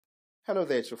Hello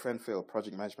there, it's your friend Phil,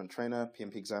 Project Management Trainer,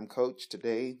 PMP Exam Coach.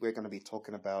 Today we're going to be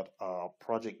talking about our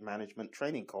Project Management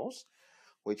Training course,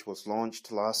 which was launched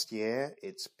last year.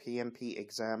 It's PMP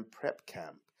Exam Prep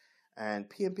Camp. And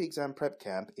PMP Exam Prep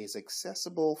Camp is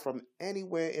accessible from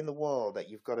anywhere in the world that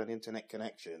you've got an internet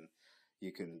connection.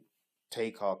 You can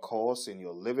take our course in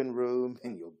your living room,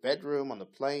 in your bedroom, on the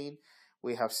plane.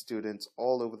 We have students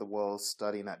all over the world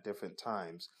studying at different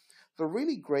times. The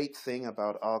really great thing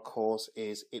about our course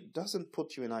is it doesn't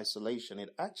put you in isolation. It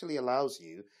actually allows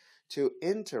you to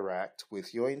interact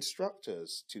with your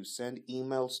instructors, to send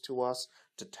emails to us,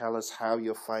 to tell us how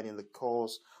you're finding the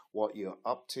course, what you're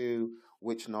up to,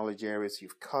 which knowledge areas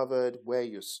you've covered, where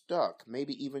you're stuck,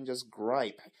 maybe even just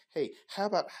gripe. Hey, how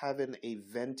about having a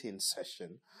venting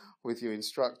session with your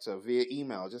instructor via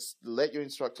email? Just let your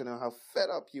instructor know how fed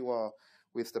up you are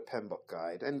with the PMBOK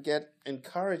guide and get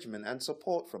encouragement and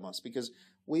support from us, because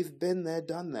we've been there,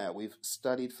 done that. We've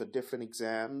studied for different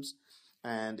exams,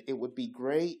 and it would be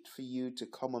great for you to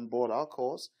come on board our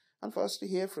course and for us to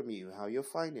hear from you, how you're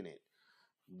finding it.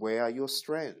 Where are your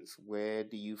strengths? Where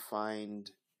do you find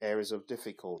areas of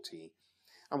difficulty?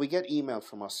 And we get emails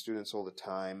from our students all the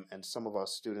time, and some of our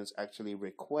students actually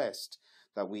request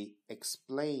that we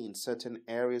explain certain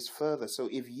areas further. So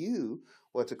if you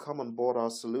were to come on board our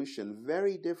solution,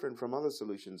 very different from other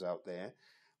solutions out there,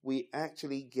 we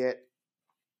actually get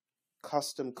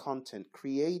custom content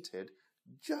created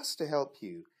just to help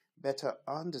you better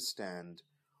understand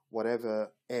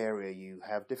whatever area you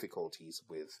have difficulties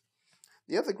with.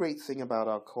 The other great thing about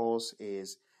our course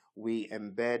is we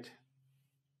embed,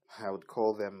 I would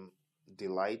call them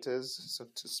delighters, so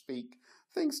to speak,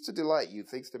 things to delight you,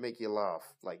 things to make you laugh,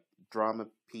 like drama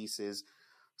pieces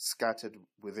scattered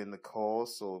within the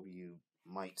course, or you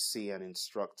might see an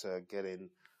instructor getting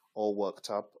all worked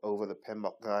up over the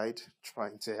PMBOK guide,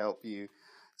 trying to help you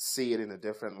see it in a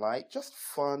different light. Just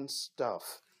fun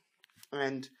stuff.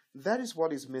 And that is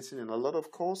what is missing in a lot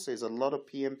of courses. A lot of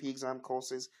PMP exam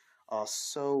courses are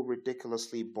so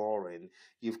ridiculously boring.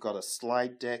 You've got a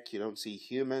slide deck, you don't see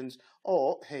humans,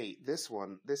 or hey, this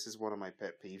is one of my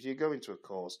pet peeves. You go into a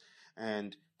course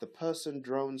and the person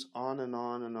drones on and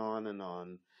on and on and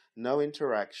on. No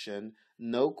interaction,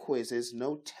 no quizzes,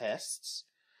 no tests,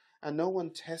 and no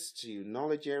one tests you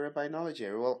knowledge area by knowledge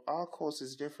area. Well, our course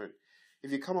is different.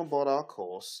 If you come on board our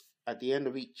course, at the end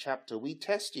of each chapter, we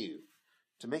test you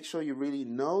to make sure you really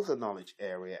know the knowledge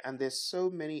area, and there's so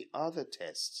many other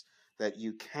tests that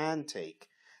you can take.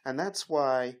 And that's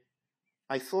why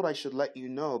I thought I should let you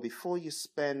know, before you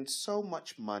spend so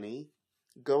much money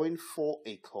going for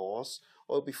a course,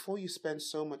 or before you spend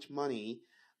so much money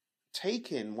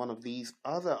taking one of these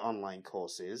other online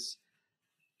courses,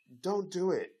 don't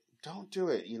do it. Don't do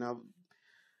it.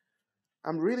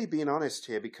 I'm really being honest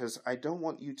here, because I don't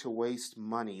want you to waste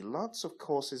money. Lots of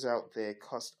courses out there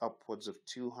cost upwards of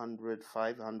 $200,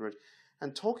 $500.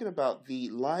 And talking about the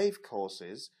live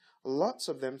courses, lots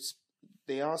of them,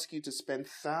 they ask you to spend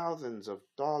thousands of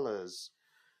dollars,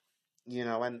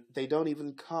 and they don't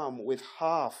even come with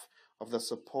half of the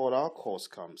support our course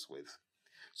comes with.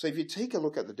 So if you take a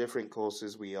look at the different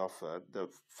courses we offer, the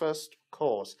first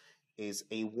course is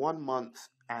a 1-month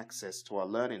access to our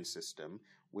learning system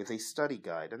with a study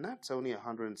guide, and that's only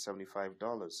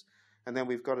 $175. And then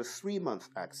we've got a 3-month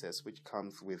access, which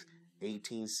comes with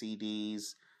 18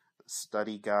 CDs,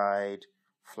 study guide,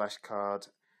 flashcards,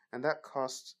 and that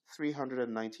costs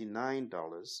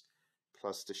 $399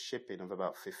 plus the shipping of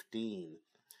about $15.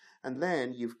 And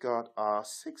then you've got our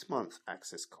 6-month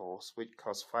access course, which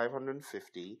costs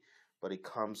 $550, but it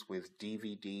comes with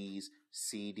DVDs,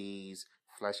 CDs,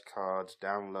 flashcards,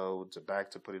 downloads, a bag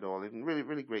to put it all in. Really,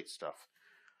 really great stuff.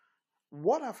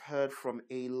 What I've heard from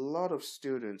a lot of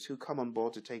students who come on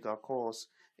board to take our course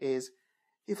is,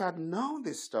 if I'd known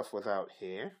this stuff without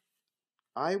here,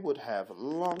 I would have a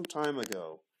long time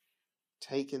ago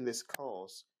taken this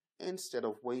course instead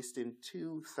of wasting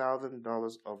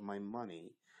 $2,000 of my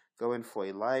money going for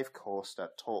a live course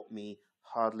that taught me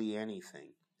hardly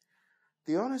anything.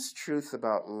 The honest truth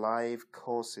about live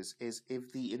courses is,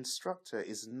 if the instructor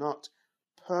is not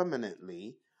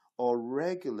permanently or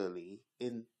regularly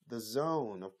in the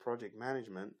zone of project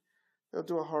management, they'll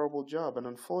do a horrible job. And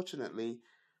unfortunately,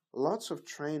 lots of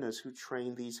trainers who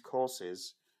train these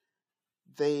courses,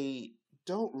 they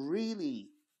don't really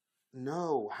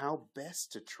know how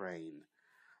best to train.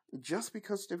 Just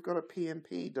because they've got a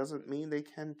PMP doesn't mean they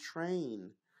can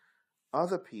train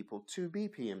other people to be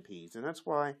PMPs. And that's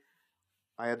why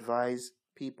I advise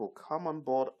people, come on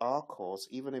board our course,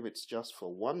 even if it's just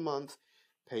for 1 month,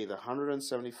 pay the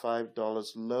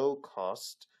 $175 low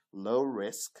cost, low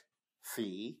risk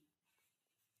fee,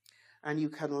 and you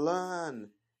can learn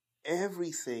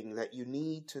everything that you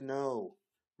need to know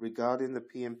regarding the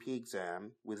PMP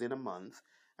exam within a month.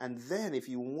 And then if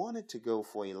you wanted to go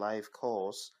for a live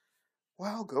course,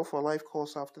 well, go for a live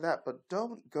course after that, but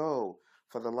don't go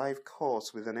for the live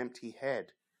course with an empty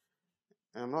head.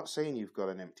 And I'm not saying you've got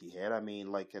an empty head. I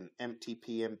mean like an empty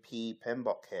PMP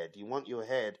PMBOK head. You want your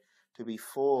head to be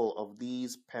full of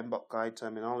these PMBOK guide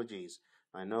terminologies.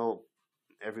 I know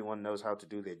everyone knows how to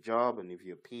do their job, and if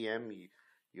you're PM,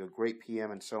 you're a great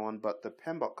PM and so on, but the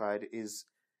PMBOK guide is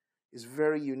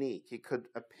very unique. It could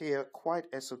appear quite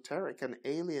esoteric and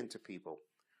alien to people.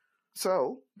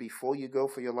 So, before you go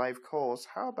for your live course,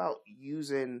 how about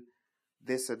using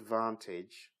this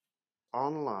advantage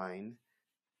online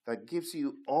that gives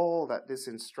you all that this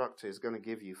instructor is going to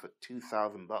give you for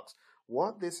 $2,000?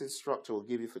 What this instructor will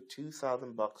give you for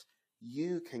 $2,000,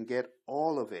 you can get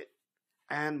all of it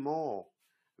and more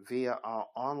via our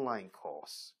online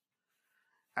course.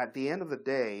 At the end of the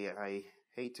day, I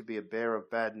hate to be a bearer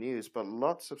of bad news, but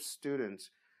lots of students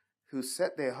who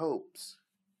set their hopes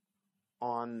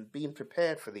on being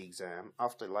prepared for the exam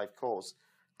after the live course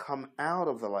come out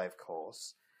of the live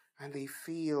course and they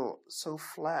feel so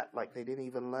flat, like they didn't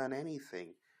even learn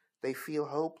anything. They feel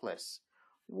hopeless.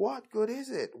 What good is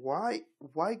it? Why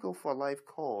go for a live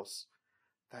course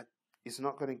that is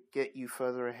not going to get you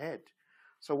further ahead?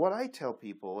 So what I tell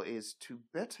people is, to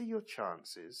better your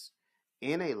chances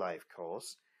in a live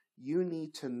course, you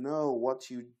need to know what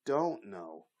you don't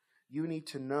know. You need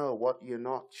to know what you're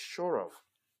not sure of.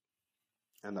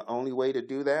 And the only way to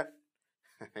do that,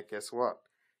 guess what?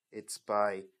 It's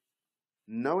by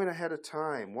knowing ahead of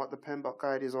time what the PMBOK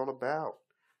guide is all about,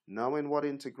 knowing what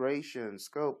integration,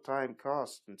 scope, time,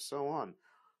 cost, and so on,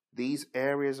 these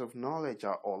areas of knowledge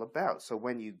are all about. So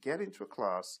when you get into a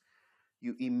class,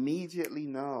 you immediately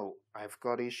know, I've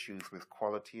got issues with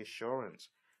quality assurance.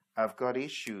 I've got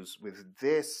issues with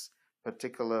this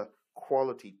particular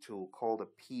quality tool called a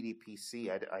PDPC.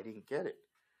 I didn't get it.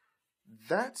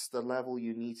 That's the level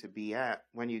you need to be at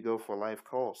when you go for a live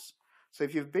course. So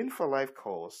if you've been for a live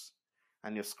course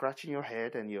and you're scratching your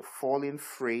head and you're falling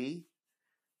free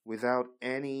without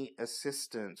any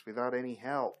assistance, without any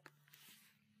help,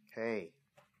 hey,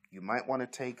 you might want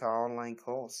to take our online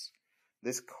course.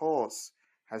 This course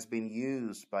has been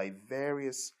used by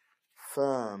various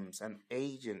firms and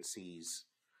agencies,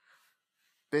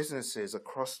 businesses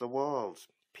across the world,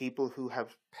 people who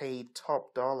have paid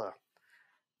top dollar.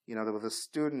 You know, there was a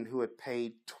student who had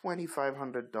paid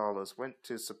 $2,500, went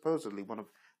to supposedly one of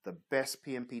the best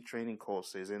PMP training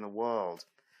courses in the world.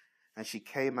 And she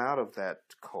came out of that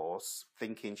course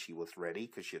thinking she was ready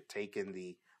because she had taken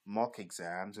the mock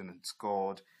exams and had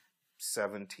scored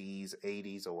 70s,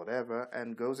 80s or whatever,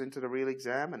 and goes into the real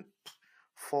exam and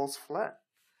falls flat.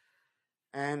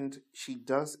 And she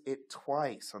does it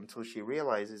twice until she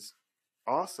realizes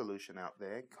our solution out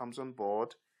there, comes on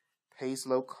board, pays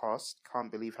low cost,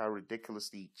 can't believe how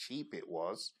ridiculously cheap it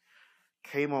was,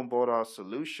 came on board our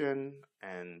solution,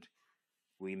 and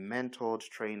we mentored,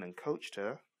 trained, and coached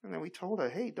her. And then we told her,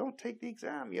 hey, don't take the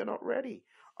exam. You're not ready.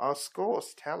 Our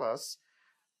scores tell us,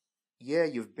 yeah,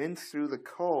 you've been through the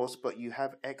course, but you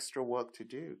have extra work to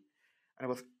do. And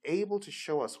was able to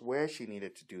show us where she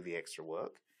needed to do the extra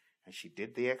work. And she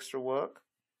did the extra work.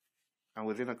 And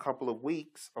within a couple of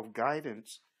weeks of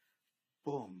guidance,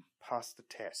 boom, passed the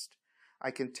test.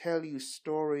 I can tell you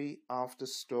story after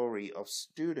story of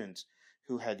students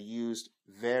who had used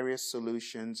various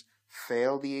solutions,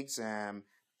 failed the exam,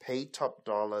 paid top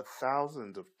dollar,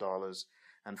 thousands of dollars,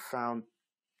 and found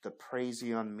the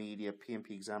Praizion Media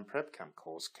PMP Exam Prep Camp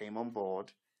course, came on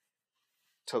board,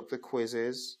 took the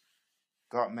quizzes,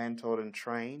 got mentored and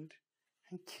trained,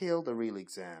 and killed the real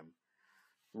exam.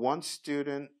 One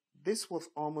student, this was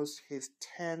almost his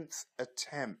 10th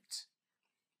attempt,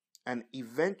 and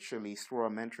eventually through our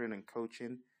mentoring and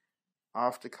coaching,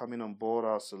 after coming on board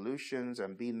our solutions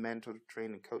and being mentored,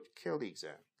 trained, and coached, killed the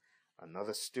exam.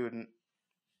 Another student,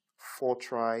 4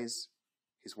 tries.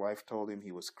 His wife told him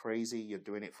he was crazy. You're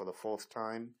doing it for the 4th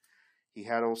time. He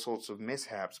had all sorts of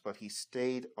mishaps, but he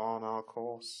stayed on our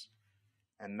course.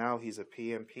 And now he's a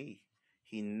PMP.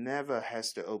 He never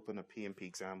has to open a PMP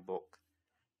exam book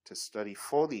to study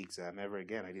for the exam ever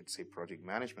again. I didn't say project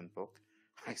management book.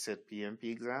 I said PMP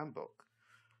exam book.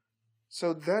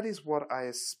 So that is what I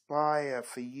aspire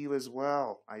for you as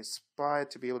well. I aspire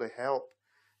to be able to help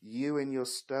you in your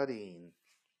studying,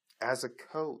 as a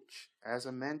coach, as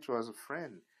a mentor, as a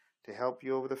friend, to help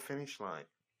you over the finish line.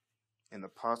 In the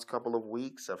past couple of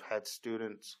weeks, I've had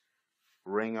students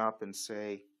ring up and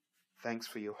say, thanks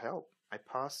for your help. I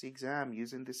passed the exam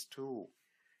using this tool,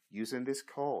 using this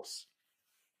course.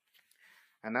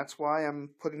 And that's why I'm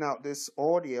putting out this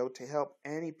audio to help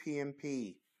any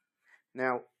PMP.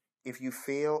 Now, if you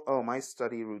feel, oh, my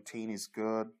study routine is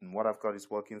good and what I've got is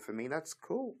working for me, that's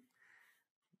cool.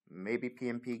 Maybe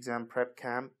PMP exam prep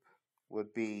camp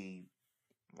would be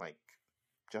like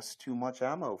just too much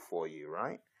ammo for you,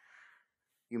 right?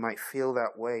 You might feel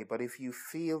that way, but if you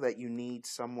feel that you need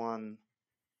someone,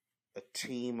 a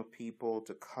team of people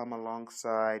to come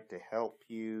alongside, to help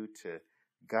you, to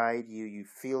guide you, you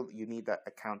feel you need that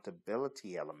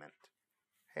accountability element,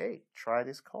 hey, try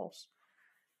this course.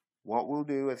 What we'll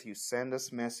do is you send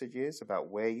us messages about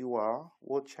where you are,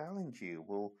 we'll challenge you.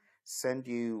 We'll send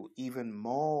you even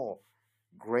more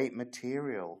great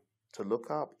material to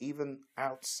look up, even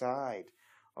outside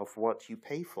of what you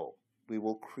pay for. We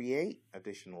will create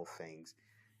additional things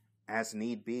as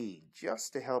need be,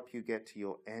 just to help you get to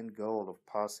your end goal of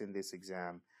passing this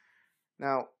exam.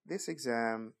 Now, this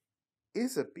exam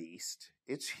is a beast.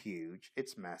 It's huge.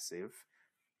 It's massive.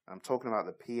 I'm talking about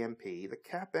the PMP. The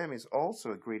CAPM is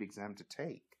also a great exam to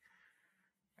take.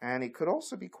 And it could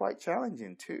also be quite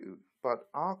challenging too, but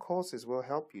our courses will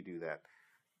help you do that.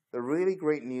 The really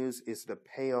great news is the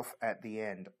payoff at the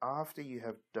end. After you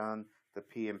have done the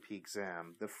PMP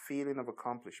exam, the feeling of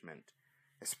accomplishment,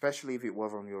 especially if it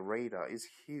was on your radar, is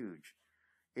huge.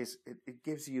 It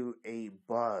gives you a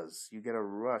buzz. You get a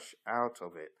rush out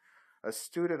of it. A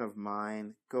student of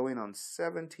mine, going on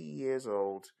 70 years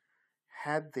old,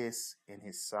 had this in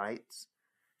his sights,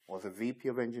 was a VP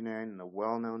of engineering in a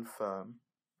well-known firm,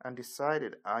 and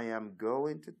decided, I am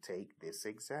going to take this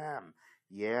exam.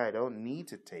 Yeah, I don't need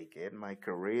to take it. In my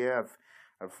career,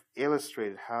 I've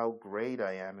illustrated how great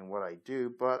I am in what I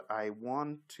do, but I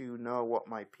want to know what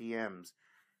my PMs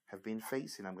have been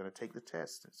facing. I'm going to take the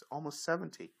test. It's almost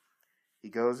 70. He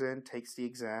goes in, takes the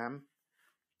exam,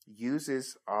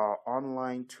 uses our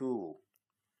online tool,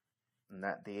 and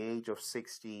at the age of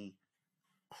 60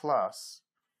 plus,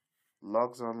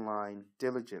 logs online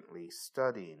diligently,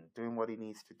 studying, doing what he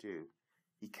needs to do.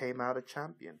 He came out a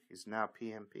champion. He's now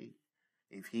PMP.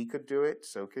 If he could do it,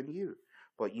 so can you.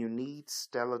 But you need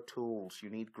stellar tools. You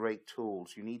need great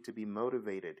tools. You need to be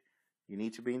motivated. You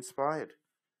need to be inspired.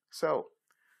 So,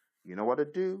 you know what to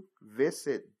do.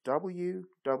 Visit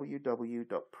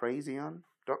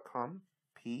www.praizion.com,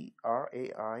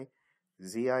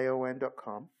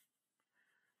 Praizion.com.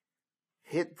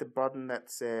 Hit the button that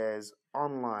says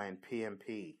Online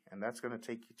PMP, and that's going to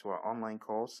take you to our online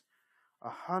course.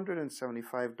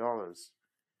 $175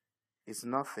 is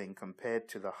nothing compared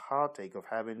to the heartache of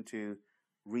having to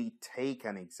retake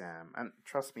an exam. And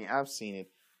trust me, I've seen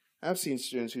it. I've seen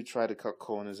students who try to cut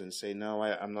corners and say, no,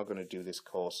 I'm not going to do this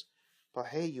course. But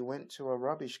hey, you went to a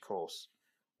rubbish course.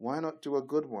 Why not do a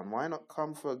good one? Why not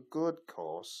come for a good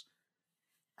course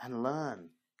and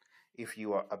learn? If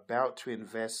you are about to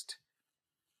invest,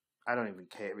 I don't even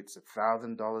care if it's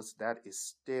 $1,000, that is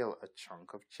still a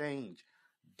chunk of change.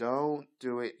 Don't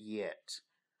do it yet.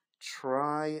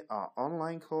 Try our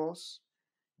online course,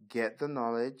 get the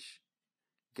knowledge,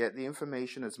 get the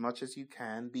information as much as you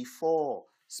can before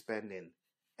spending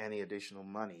any additional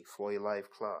money for your live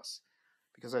class.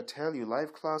 Because I tell you,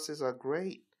 live classes are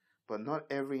great, but not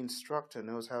every instructor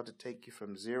knows how to take you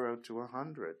from 0 to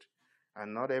 100.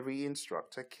 And not every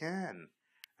instructor can.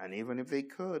 And even if they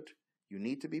could, you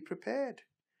need to be prepared.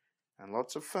 And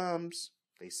lots of firms,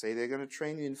 they say they're going to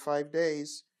train you in 5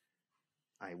 days.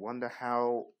 I wonder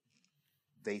how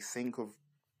they think of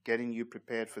getting you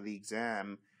prepared for the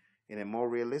exam in a more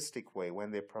realistic way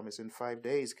when they're promising 5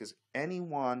 days. Because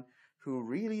anyone who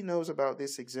really knows about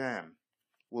this exam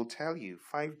will tell you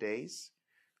 5 days,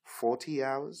 40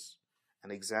 hours,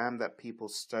 an exam that people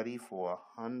study for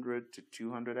 100 to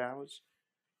 200 hours,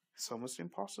 it's almost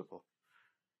impossible.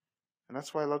 And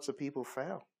that's why lots of people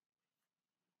fail.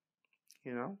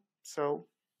 So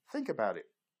think about it.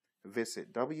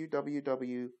 Visit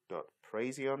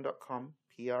www.praizion.com,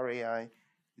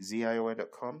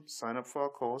 Praizion.com, sign up for our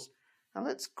course, and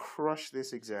let's crush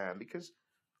this exam, because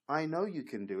I know you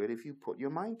can do it if you put your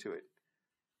mind to it.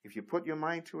 If you put your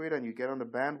mind to it and you get on the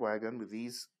bandwagon with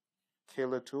these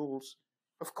killer tools,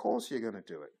 of course you're going to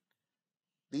do it.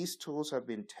 These tools have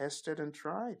been tested and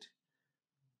tried.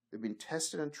 They've been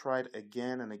tested and tried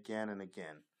again and again and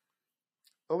again.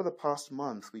 Over the past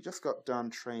month, we just got done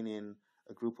training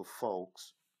a group of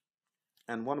folks,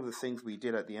 and one of the things we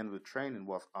did at the end of the training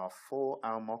was our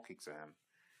 4-hour mock exam.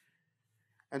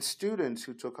 And students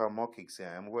who took our mock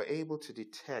exam were able to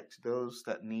detect those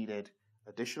that needed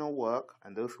additional work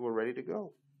and those who were ready to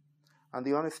go. And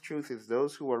the honest truth is,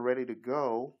 those who were ready to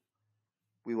go,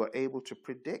 we were able to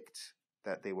predict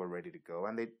that they were ready to go,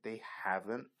 and they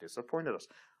haven't disappointed us.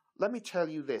 let me tell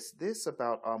you this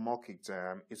about our mock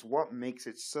exam is what makes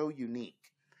it so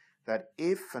unique, that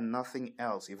if for nothing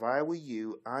else, if I were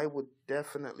you, I would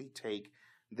definitely take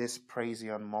this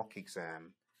Praizion mock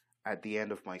exam at the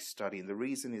end of my study. And the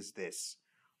reason is this: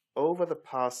 over the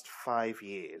past 5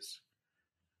 years,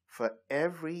 for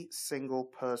every single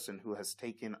person who has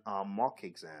taken our mock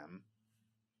exam,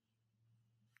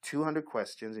 200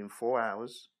 questions in 4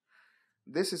 hours,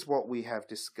 this is what we have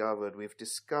discovered. We've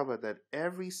discovered that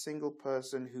every single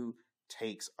person who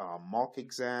takes our mock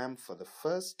exam for the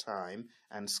first time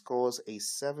and scores a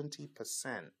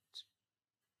 70%,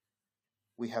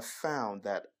 we have found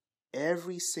that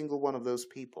every single one of those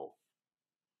people,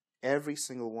 every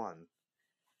single one,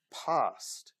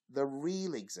 passed the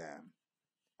real exam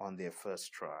on their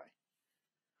first try.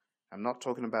 I'm not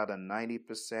talking about a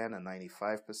 90%, a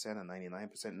 95%, a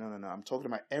 99%. No. I'm talking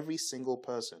about every single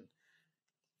person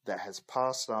that has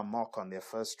passed our mock on their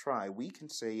first try. We can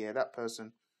say, yeah, that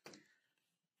person,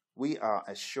 we are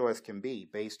as sure as can be,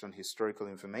 based on historical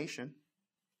information,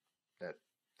 that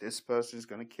this person is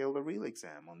going to kill the real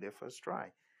exam on their first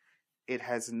try. It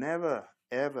has never,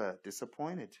 ever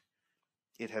disappointed.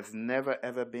 It has never,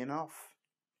 ever been off.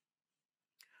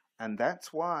 And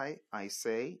that's why I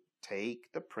say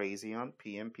take the Praizion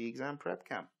PMP Exam Prep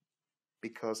Camp,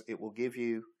 because it will give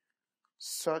you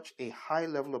such a high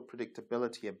level of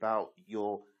predictability about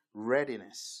your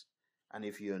readiness. And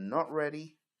if you're not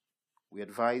ready, we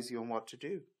advise you on what to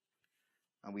do.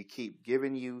 And we keep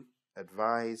giving you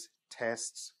advice,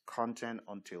 tests, content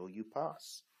until you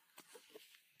pass.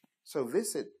 So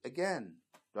visit again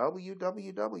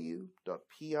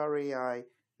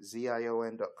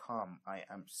www.praizion.com. I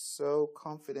am so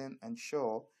confident and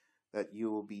sure that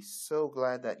you will be so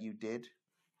glad that you did.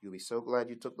 You'll be so glad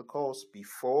you took the course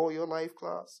before your live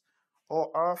class or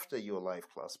after your live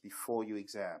class, before your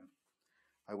exam.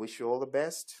 I wish you all the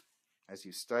best as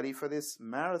you study for this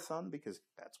marathon, because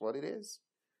that's what it is.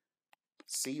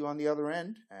 See you on the other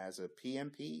end as a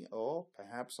PMP, or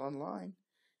perhaps online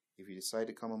if you decide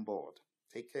to come on board.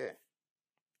 Take care.